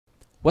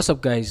What's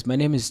up guys, my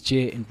name is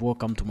Jay and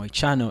welcome to my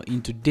channel.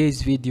 In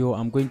today's video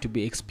I'm going to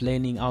be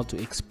explaining how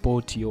to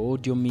export your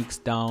audio mix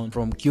down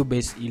from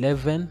Cubase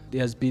 11.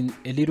 There's been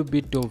a little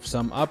bit of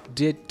some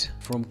update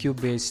from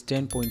Cubase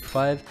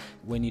 10.5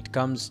 when it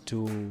comes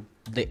to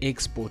the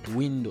export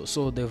window,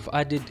 so they've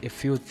added a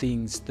few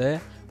things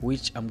there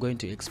which I'm going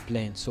to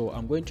explain. So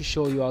I'm going to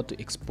show you how to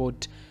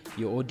export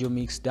your audio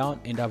mix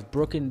down, and I've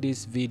broken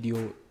this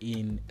video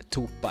in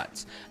two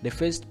parts. The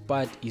first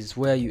part is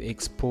where you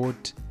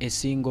export a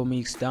single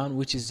mix down,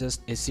 which is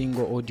just a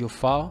single audio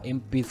file,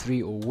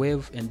 mp3 or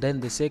WAV, and then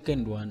the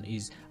second one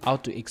is how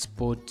to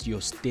export your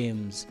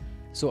stems.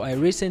 So I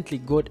recently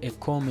got a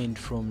comment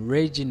from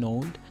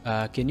Reginald,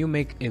 can you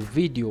make a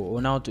video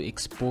on how to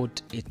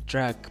export a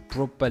track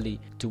properly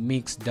to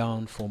mix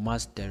down for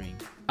mastering?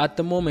 At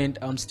the moment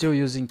I'm still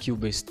using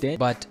Cubase 10,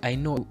 but I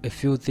know a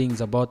few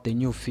things about the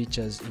new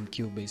features in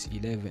Cubase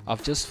 11.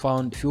 I've just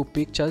found a few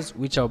pictures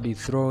which I'll be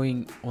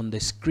throwing on the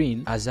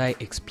screen as I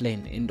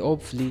explain, and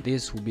hopefully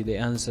this will be the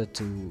answer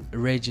to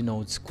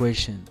Reginald's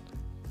question.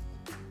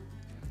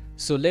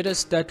 So let us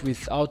start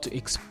with how to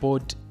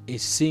export a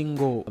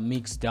single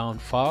mix down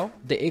file.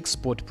 The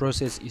export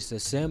process is the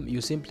same. You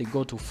simply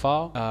go to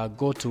file,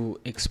 go to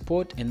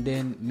export, and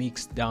then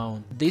mix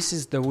down. This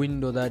is the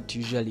window that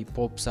usually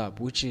pops up,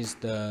 which is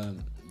the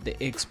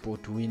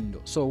export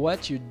window. So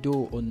what you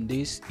do on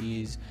this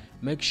is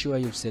make sure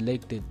you've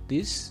selected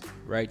this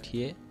right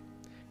here.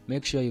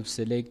 Make sure you've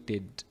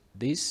selected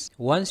this.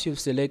 Once you've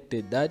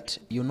selected that,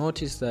 you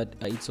notice that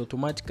it's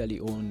automatically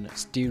on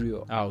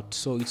stereo out,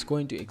 so it's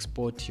going to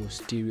export your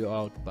stereo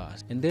out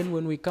bus. And then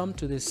when we come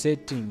to the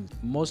settings,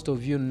 most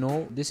of you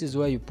know this is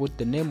where you put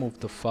the name of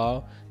the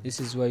file.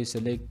 This is where you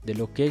select the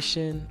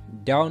location.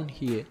 Down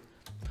here,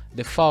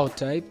 the file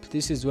type,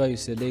 this is where you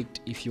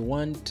select if you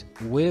want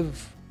WAV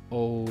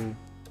or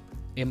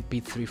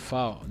mp3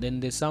 file.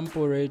 Then the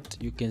sample rate,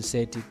 you can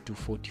set it to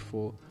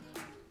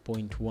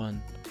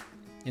 44.1,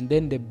 and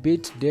then the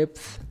bit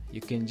depth, you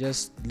can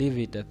just leave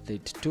it at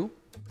 32.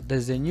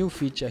 There's a new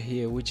feature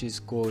here which is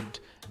called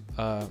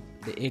the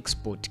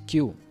export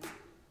queue.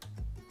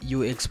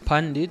 You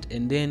expand it,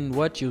 and then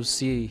what you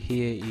see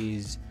here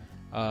is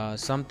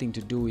something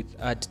to do with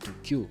add to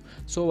queue.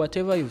 So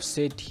whatever you've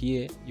set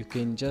here, you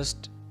can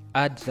just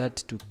add that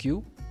to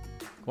queue.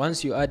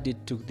 Once you add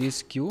it to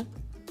this queue,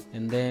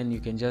 and then you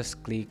can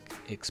just click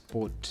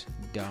export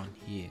down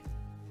here.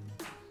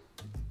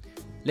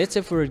 Let's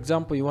say for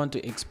example you want to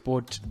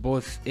export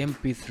both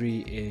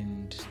mp3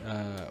 and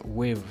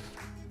WAV.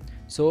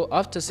 So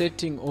after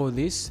setting all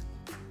this,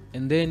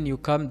 and then you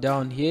come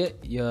down here,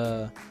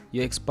 you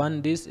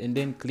expand this and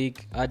then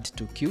click add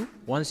to queue.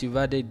 Once you've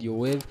added your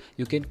WAV,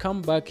 you can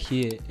come back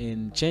here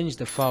and change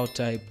the file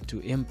type to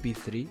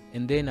mp3,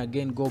 and then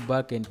again go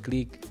back and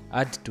click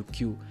add to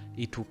queue.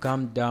 It will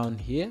come down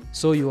here,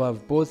 so you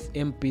have both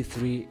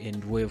mp3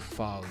 and WAV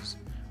files.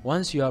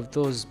 Once you have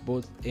those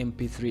both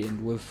mp3 and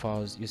WAV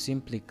files, you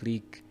simply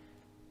click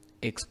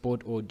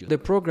export audio. The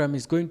program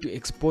is going to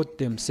export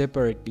them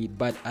separately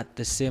but at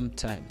the same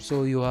time,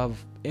 so you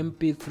have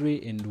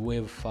mp3 and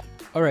WAV file.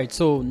 Alright,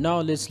 so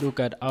now let's look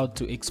at how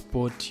to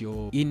export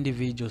your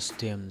individual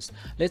stems.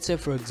 Let's say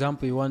for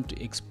example you want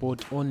to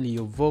export only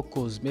your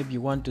vocals, maybe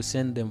you want to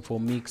send them for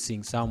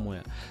mixing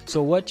somewhere.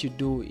 So what you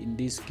do in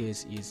this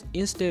case is,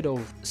 instead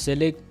of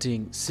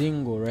selecting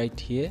single right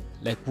here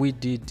like we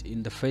did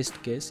in the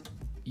first case,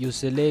 you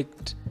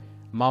select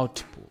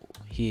multiple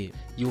here.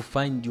 You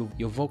find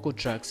your vocal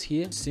tracks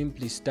here.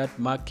 Simply start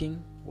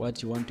marking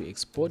what you want to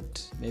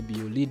export, maybe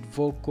your lead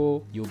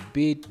vocal, your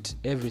beat,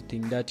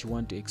 everything that you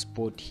want to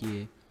export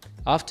here.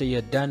 After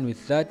you're done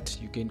with that,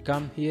 you can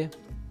come here,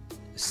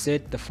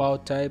 set the file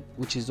type,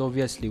 which is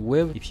obviously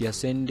WAV. If you're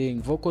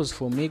sending vocals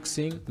for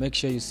mixing, make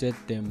sure you set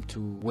them to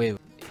WAV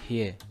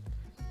here.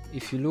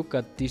 If you look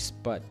at this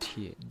part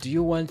here, do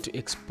you want to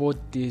export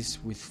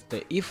this with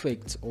the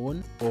effects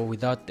on or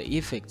without the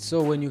effects?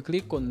 So when you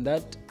click on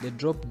that, the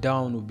drop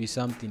down will be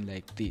something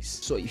like this.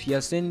 So if you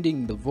are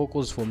sending the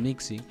vocals for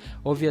mixing,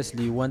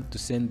 obviously you want to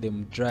send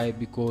them dry,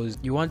 because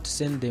you want to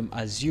send them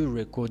as you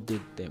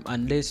recorded them,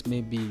 unless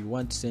maybe you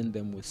want to send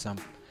them with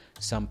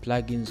some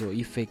plugins or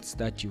effects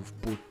that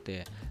you've put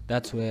there.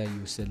 That's where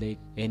you select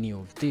any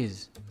of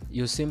these.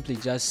 You simply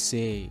just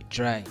say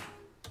dry,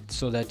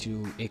 so that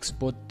you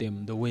export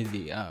them the way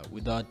they are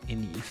without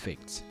any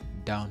effects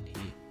down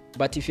here.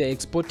 But if you're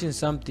exporting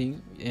something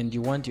and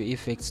you want your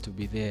effects to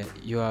be there,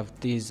 you have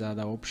these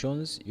other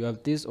options. You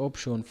have this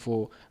option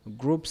for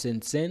groups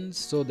and sends,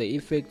 so the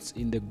effects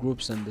in the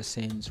groups and the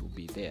sends will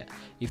be there.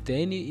 If there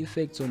are any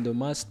effects on the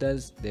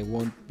masters, they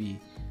won't be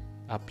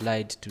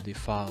applied to the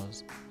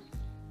files.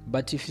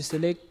 But if you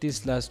select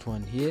this last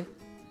one here,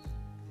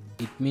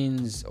 it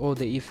means all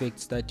the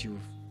effects that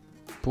you've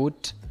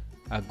put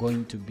are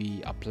going to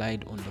be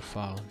applied on the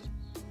files.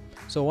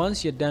 So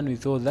once you're done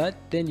with all that,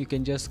 then you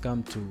can just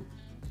come to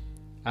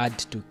add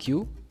to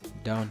queue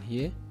down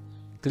here,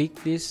 click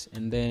this,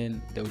 and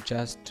then they'll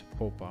just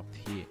pop up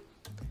here.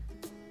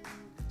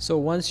 So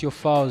once your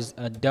files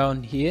are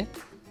down here,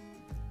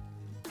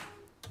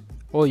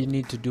 all you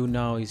need to do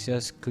now is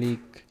just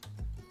click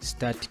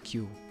start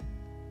queue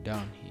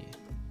down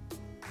here.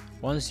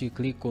 Once you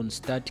click on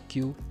start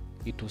queue,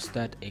 it will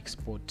start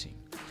exporting.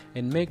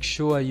 And make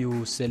sure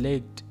you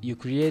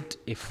create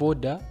a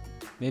folder,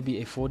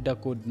 maybe a folder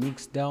called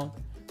mixdown,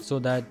 so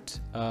that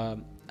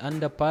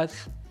under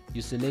path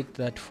you select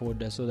that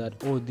folder so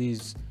that all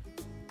these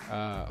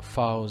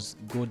files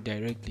go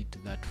directly to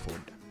that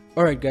folder.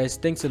 Alright guys,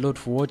 thanks a lot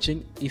for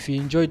watching. If you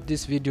enjoyed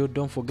this video,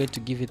 don't forget to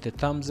give it a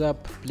thumbs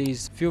up.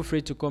 Please feel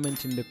free to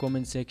comment in the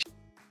comment section.